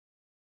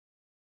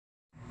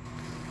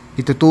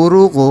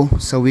Ituturo ko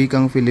sa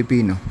wikang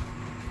Filipino.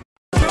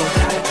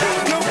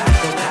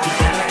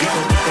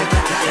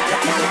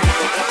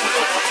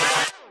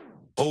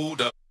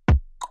 Hold up.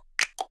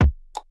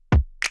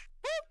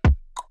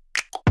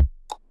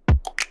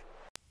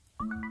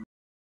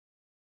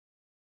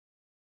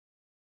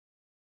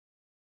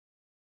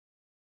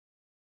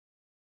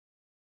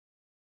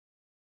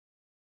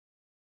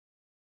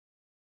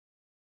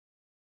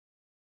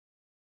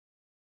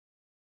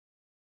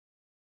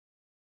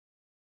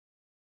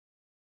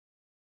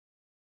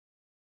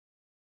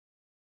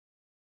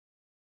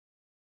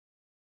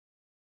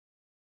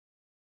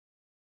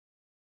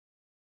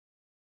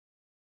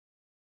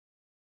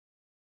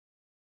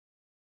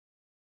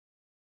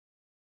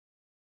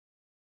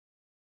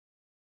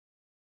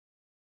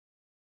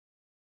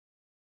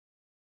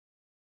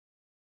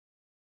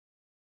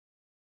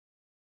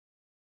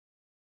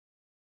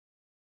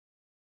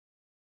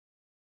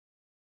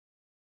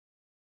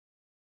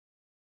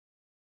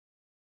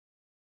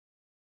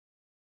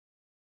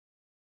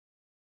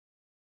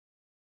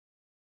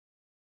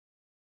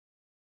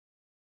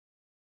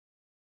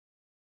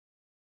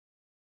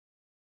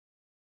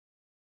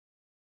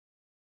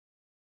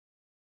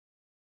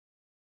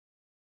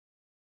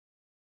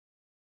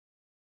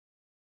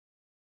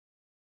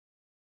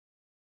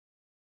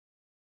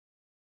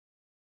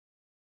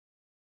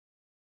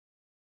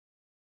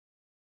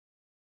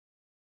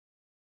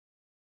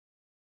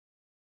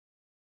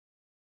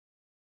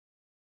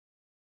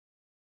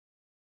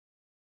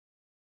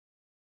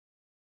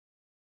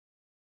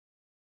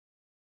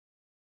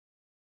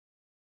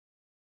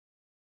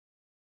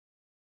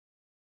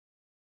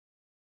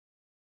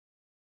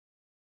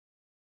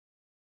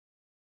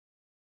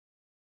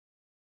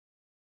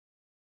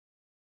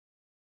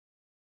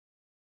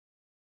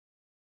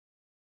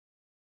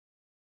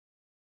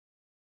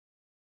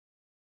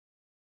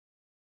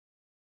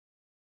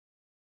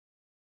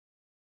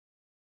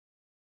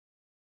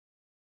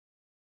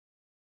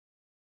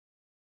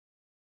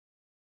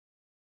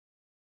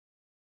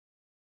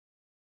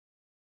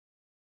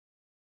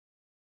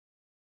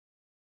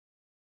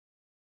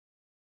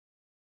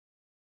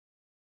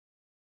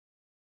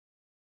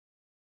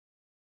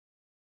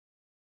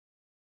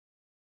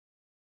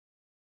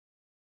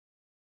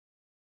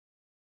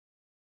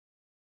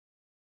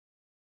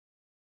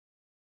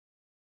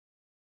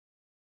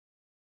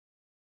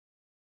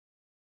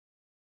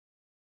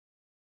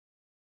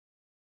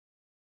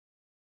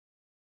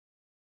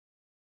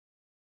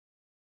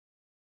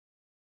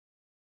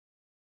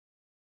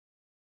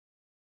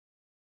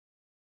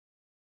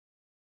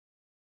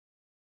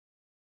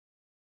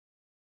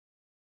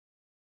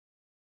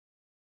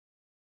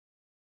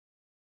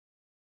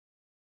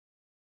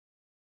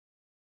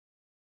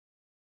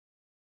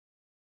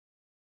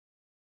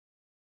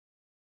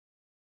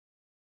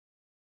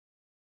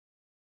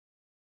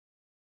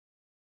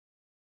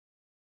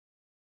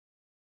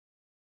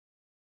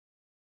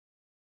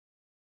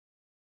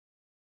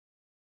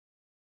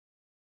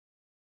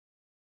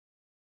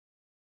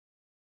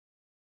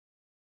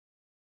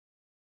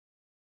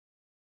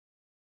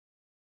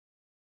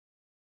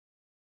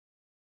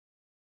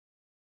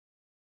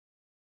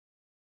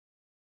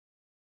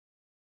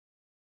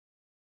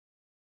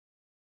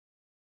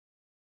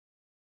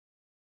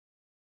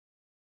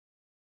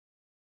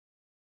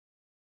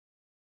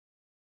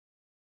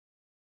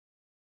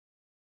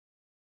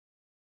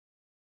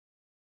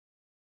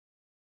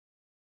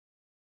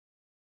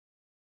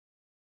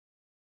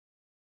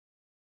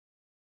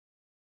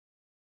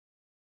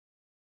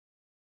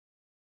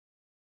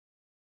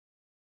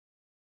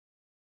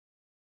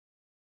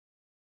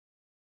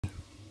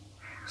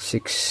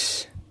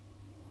 Six.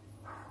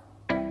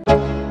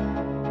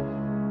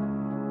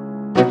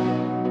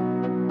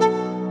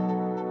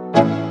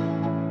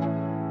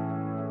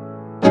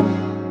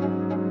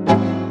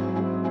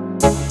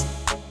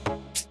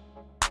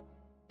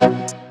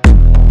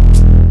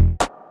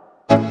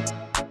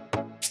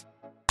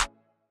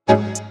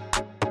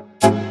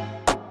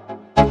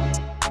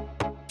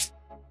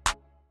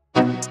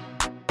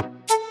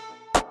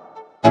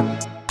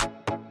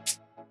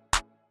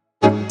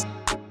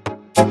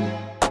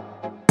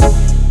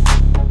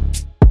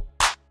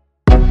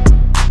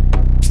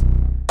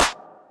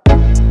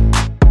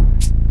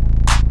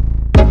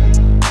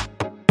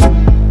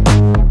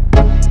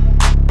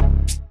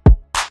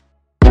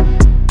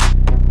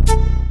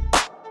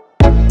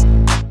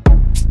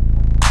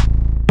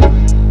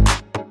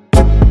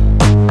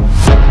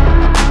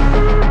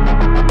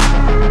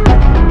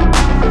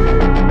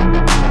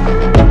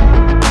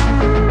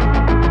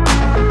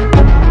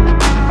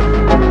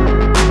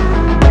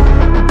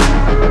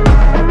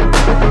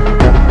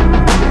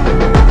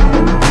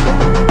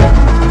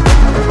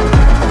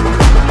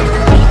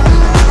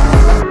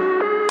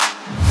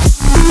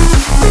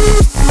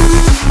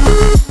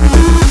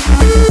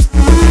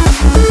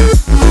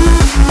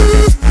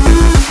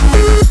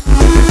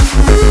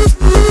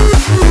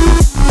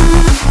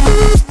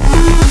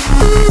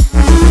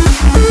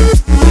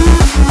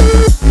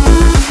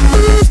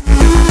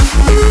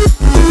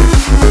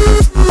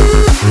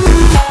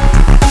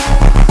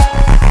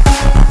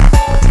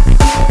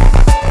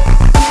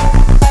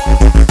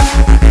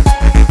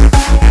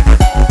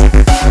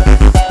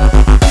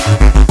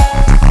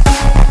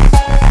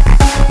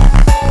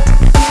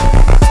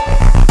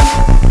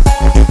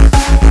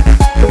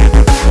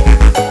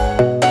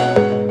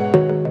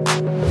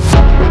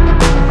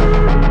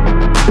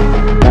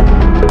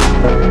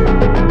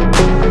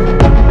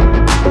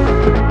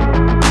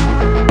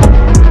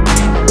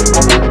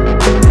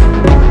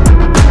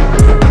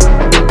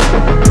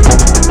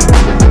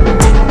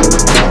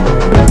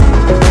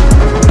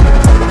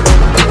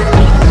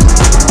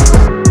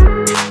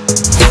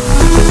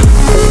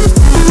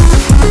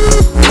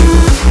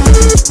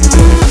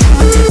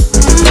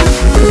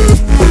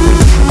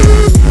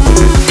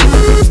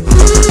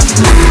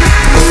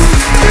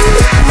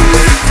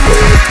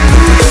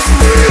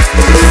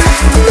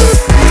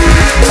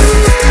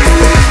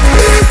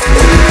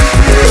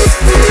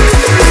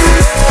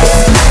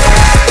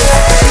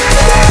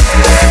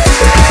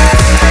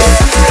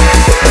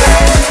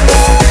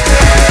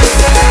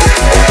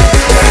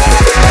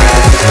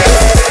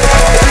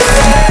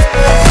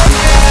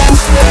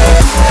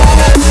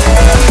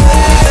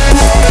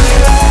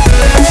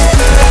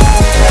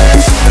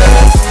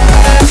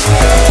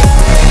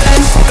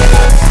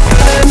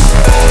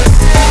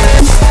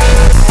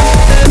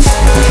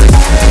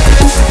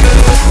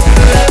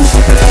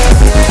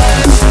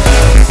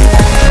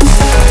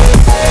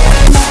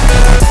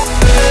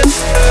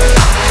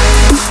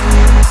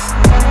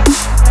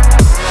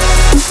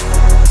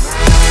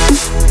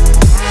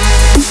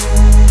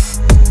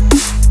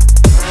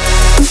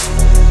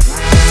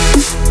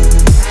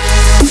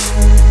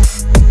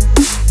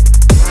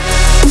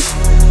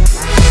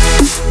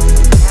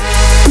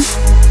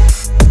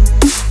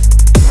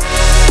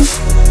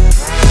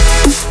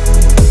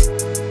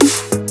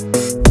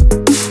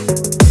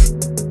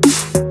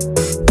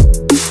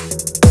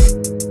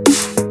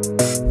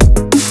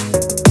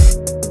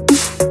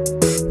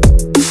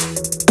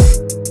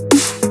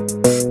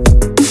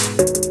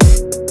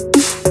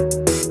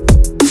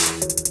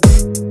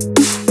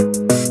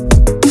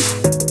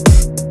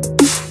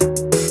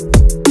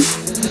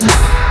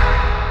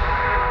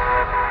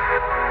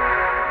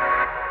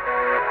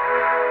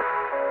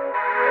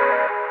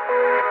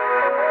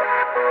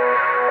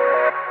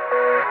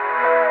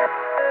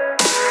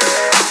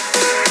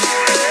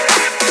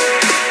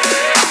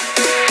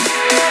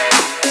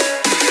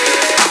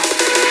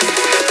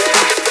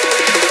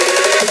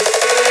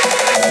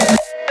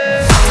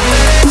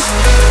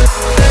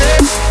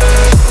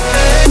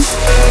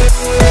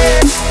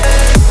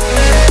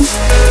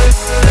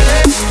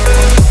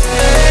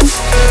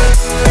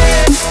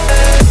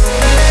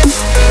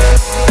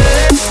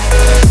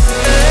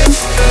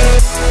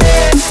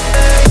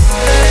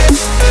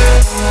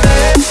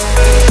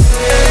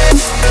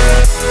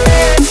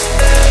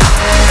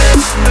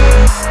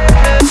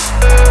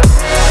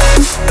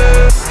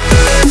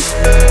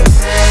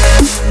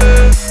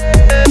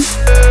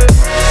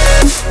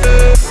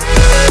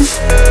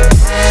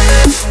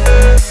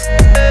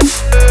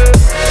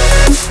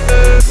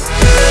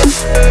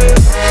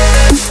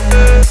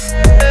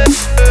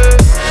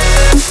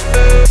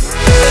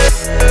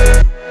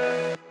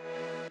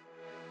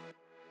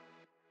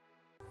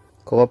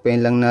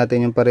 Kukopihin lang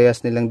natin yung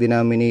parehas nilang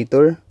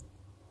denominator.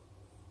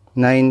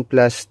 9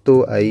 plus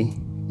 2 ay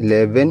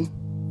 11.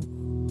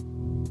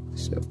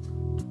 So,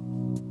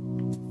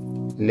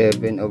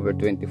 11 over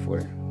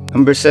 24.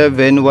 Number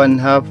 7,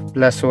 1/2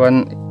 plus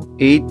 1,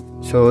 8.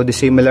 So, the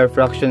similar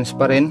fractions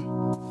pa rin.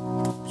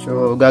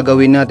 So,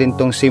 gagawin natin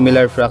tong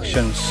similar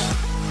fractions.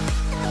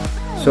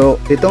 So,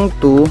 itong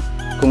 2,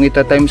 kung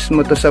ita-times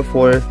mo to sa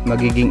 4,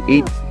 magiging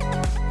 8.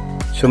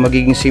 So,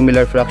 magiging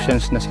similar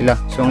fractions na sila.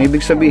 So, ang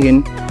ibig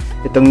sabihin,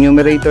 itong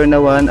numerator na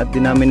 1 at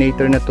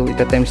denominator na 2,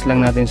 ita-times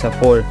lang natin sa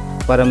 4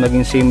 para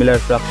maging similar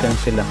fractions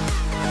sila.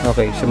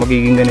 Okay, so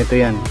magiging ganito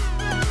yan.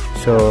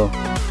 So,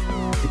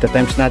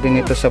 ita-times natin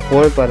ito sa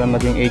 4 para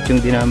maging 8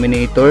 yung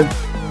denominator.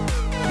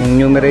 Yung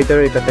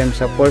numerator,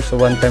 ita-times sa 4. So,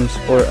 1 times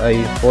 4 ay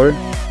 4.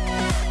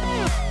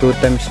 2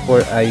 times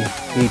 4 ay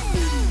 8.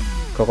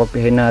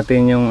 Kukopihin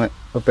natin yung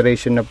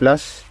operation na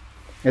plus.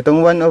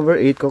 Itong 1 over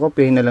 8,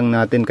 kukopihin na lang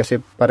natin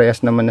kasi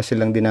parehas naman na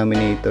silang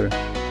denominator.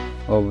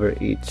 Over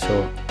 8.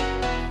 So,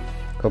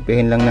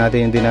 kopihin lang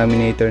natin yung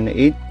denominator na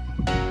 8.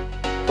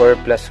 4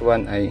 plus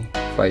 1 ay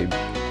 5.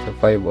 So,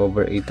 5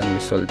 over 8 ang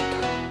result.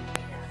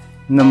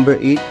 Number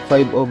 8,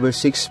 5 over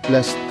 6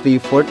 plus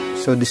 3/4.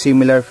 So,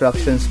 dissimilar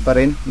fractions pa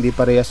rin. Hindi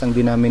parehas ang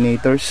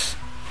denominators.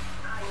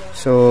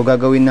 So,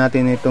 gagawin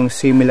natin itong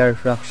similar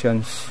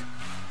fractions.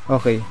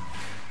 Okay.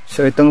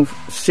 So, itong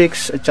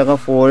 6 at saka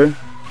 4.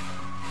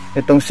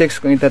 Itong 6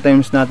 kung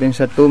ita-times natin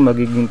sa 2,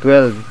 magiging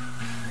 12.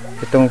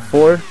 Itong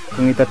 4,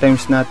 kung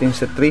ita-times natin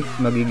sa 3,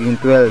 magiging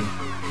 12.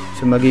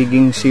 So,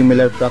 magiging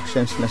similar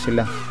fractions na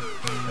sila.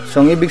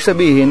 So, ang ibig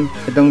sabihin,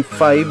 itong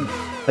 5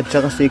 at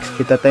saka 6,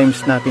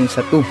 ita-times natin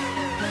sa 2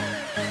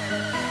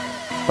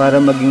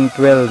 para maging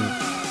 12.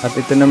 At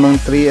ito namang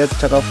 3 at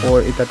saka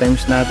 4,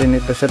 ita-times natin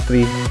ito sa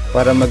 3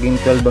 para maging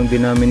 12 ang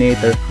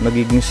denominator.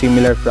 Magiging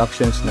similar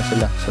fractions na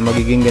sila. So,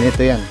 magiging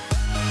ganito yan.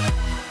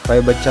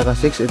 5 at saka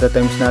 6,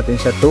 ita-times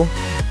natin sa 2.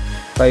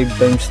 5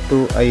 times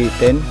 2 ay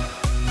 10.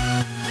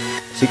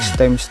 6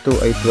 times 2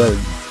 ay 12.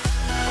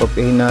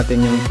 Kopihin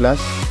natin yung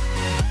plus.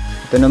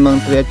 Ito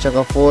namang 3 at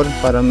saka 4,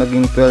 para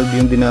maging 12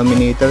 yung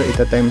denominator,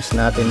 ita-times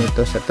natin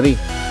ito sa 3.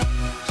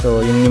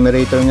 So, yung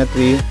numerator nga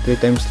 3, 3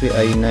 times 3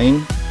 ay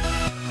 9.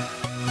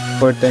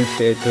 4 times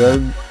 3 ay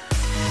 12.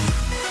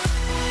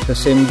 Sa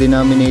same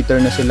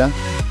denominator na sila,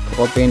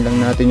 kukopihin lang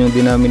natin yung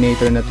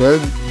denominator na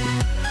 12.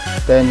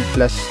 10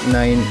 plus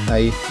 9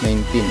 ay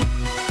 19.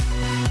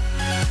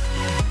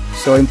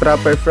 So,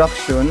 improper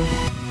fraction,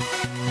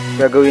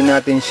 gagawin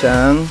natin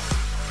siyang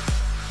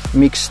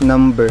mixed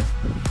number.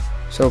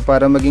 So,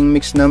 para maging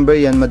mixed number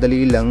yan,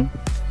 madali lang.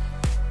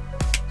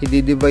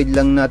 I-divide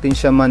lang natin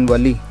siya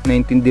manually.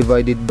 19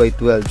 divided by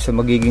 12. So,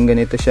 magiging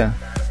ganito siya.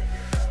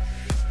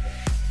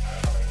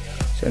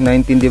 So,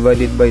 19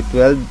 divided by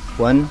 12,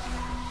 1.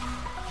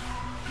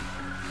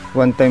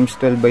 1 times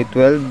 12 by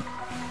 12.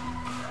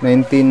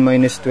 19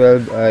 minus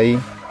 12 ay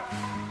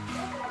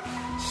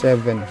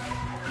 7.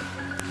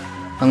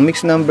 Ang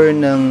mixed number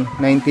ng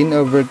 19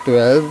 over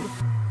 12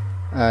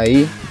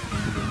 ay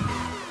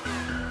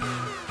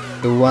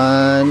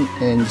 1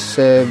 and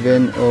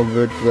 7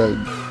 over 12.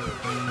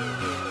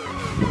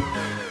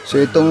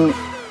 So, itong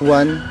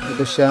 1,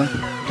 ito siya.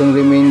 Itong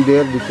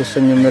remainder dito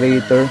sa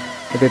numerator.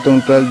 At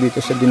itong 12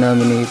 dito sa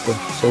denominator.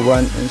 So,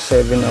 1 and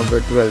 7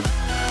 over 12.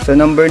 So,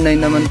 number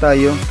 9 naman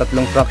tayo.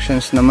 Tatlong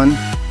fractions naman.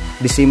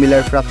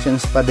 Dissimilar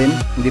fractions pa din.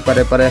 Hindi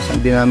pare-parehas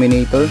ang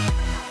denominator.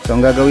 So,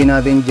 ang gagawin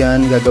natin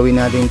dyan, gagawin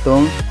natin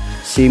itong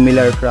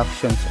similar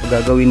fractions. O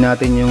gagawin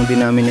natin yung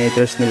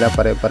denominators nila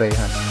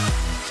pare-parehas.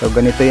 So,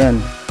 ganito yan.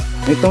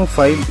 Itong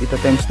 5,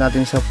 ita-times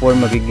natin sa 4,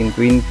 magiging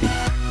 20.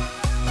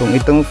 Kung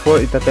itong 4,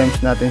 ita-times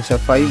natin sa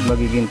 5,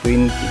 magiging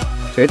 20.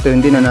 So, ito,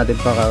 hindi na natin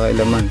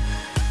pakakailaman.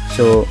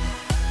 So,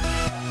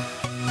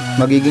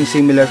 magiging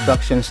similar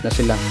fractions na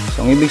sila.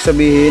 So, ang ibig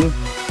sabihin,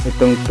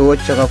 itong 2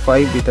 at saka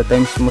 5,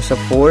 ita-times mo sa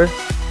 4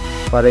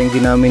 para yung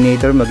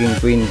denominator maging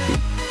 20.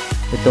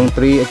 Itong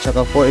 3 at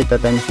saka 4,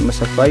 ita-times mo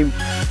sa 5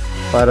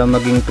 para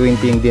maging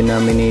 20 yung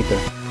denominator.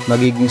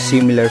 Magiging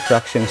similar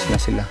fractions na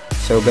sila.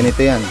 So, ganito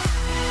yan.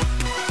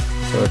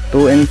 So,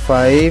 2 and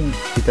 5,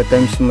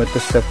 ita-times mo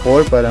ito sa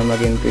 4 para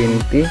maging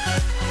 20.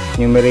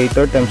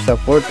 Numerator times sa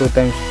 4, 2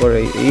 times 4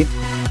 ay 8.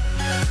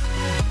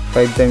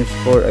 5 times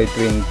 4 ay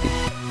 20.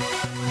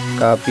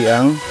 Copy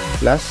ang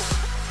plus.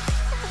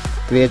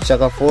 3 at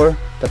saka 4,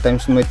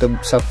 ta-times mo ito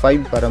sa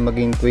 5 para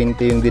maging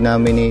 20 yung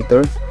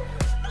denominator.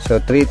 So,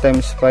 3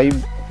 times 5,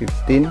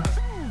 15.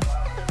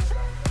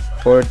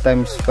 4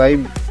 times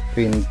 5,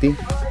 20.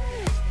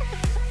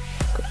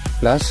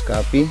 Plus,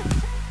 copy.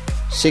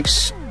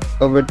 6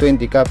 over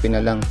 20, copy na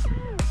lang.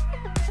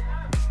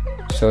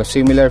 So,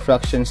 similar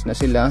fractions na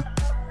sila.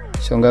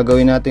 So, ang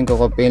gagawin natin,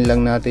 kukopihin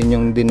lang natin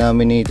yung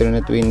denominator na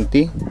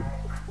 20.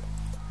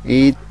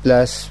 8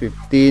 plus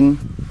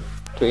 15,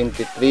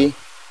 23.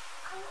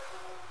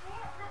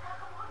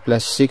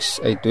 Plus 6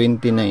 ay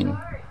 29.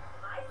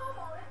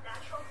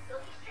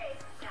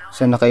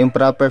 So,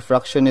 naka-improper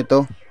fraction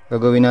ito.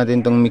 Gagawin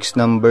natin itong mixed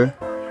number.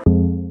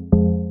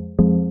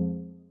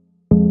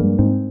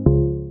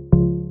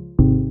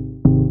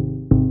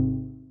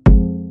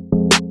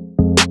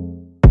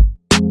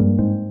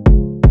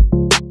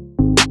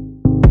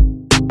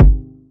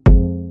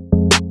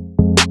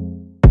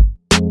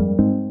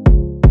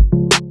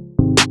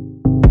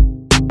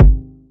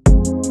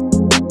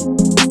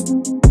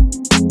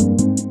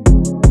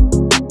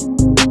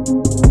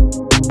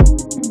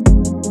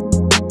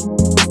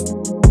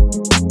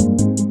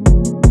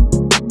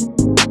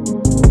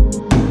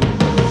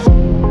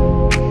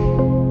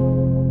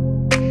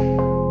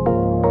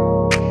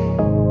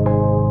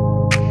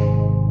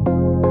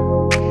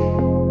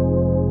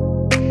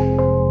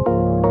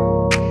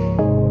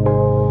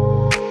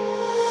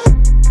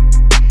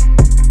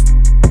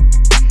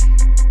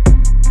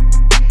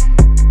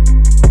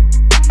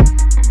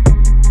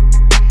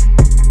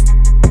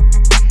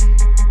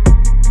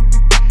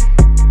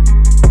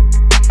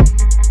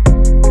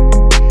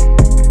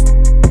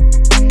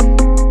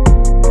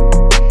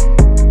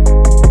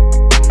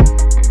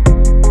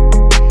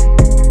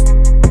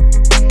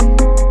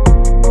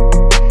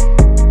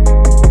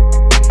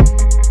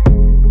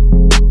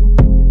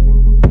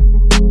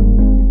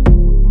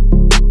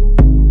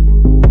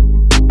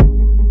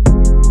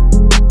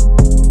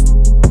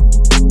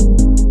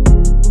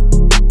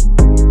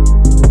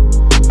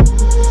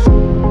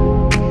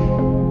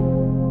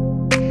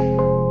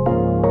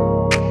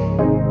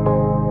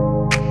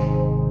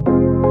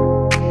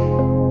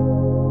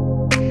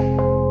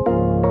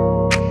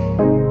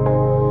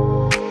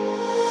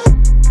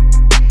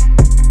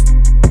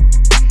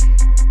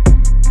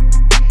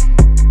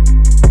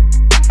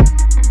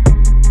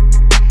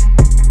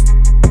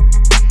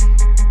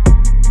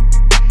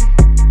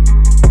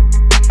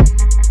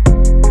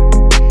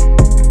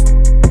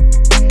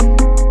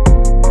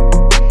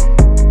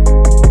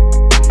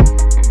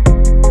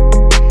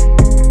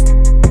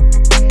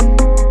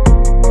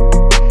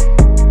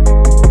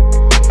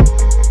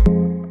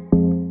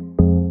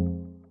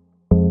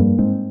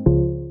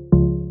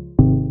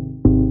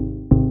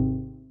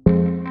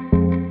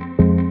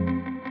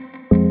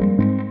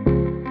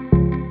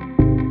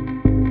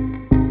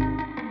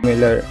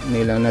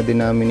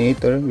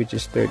 denominator, which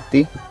is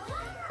 30.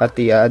 At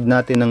i-add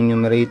natin ang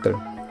numerator.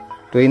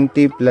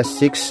 20 plus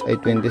 6 ay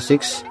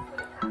 26.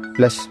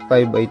 Plus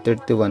 5 ay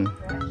 31.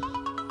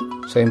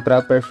 So,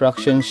 improper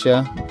fraction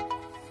siya.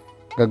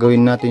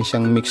 Gagawin natin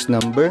siyang mixed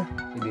number.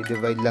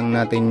 I-divide lang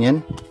natin yan.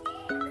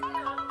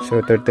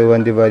 So,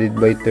 31 divided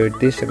by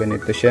 30. So,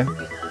 ganito siya.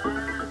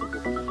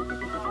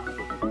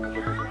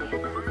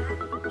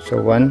 So,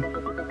 1.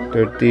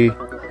 30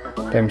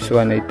 times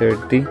 1 ay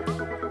 30.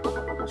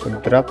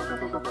 Subtract.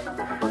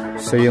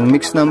 So, yung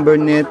mixed number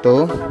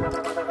nito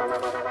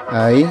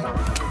ay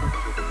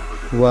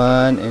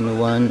 1 and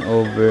 1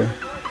 over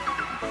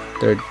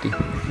 30.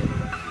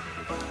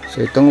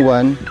 So, itong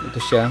 1, ito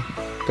siya.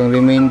 Itong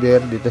remainder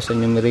dito sa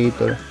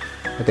numerator.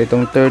 At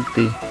itong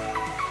 30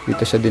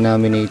 dito sa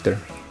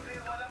denominator.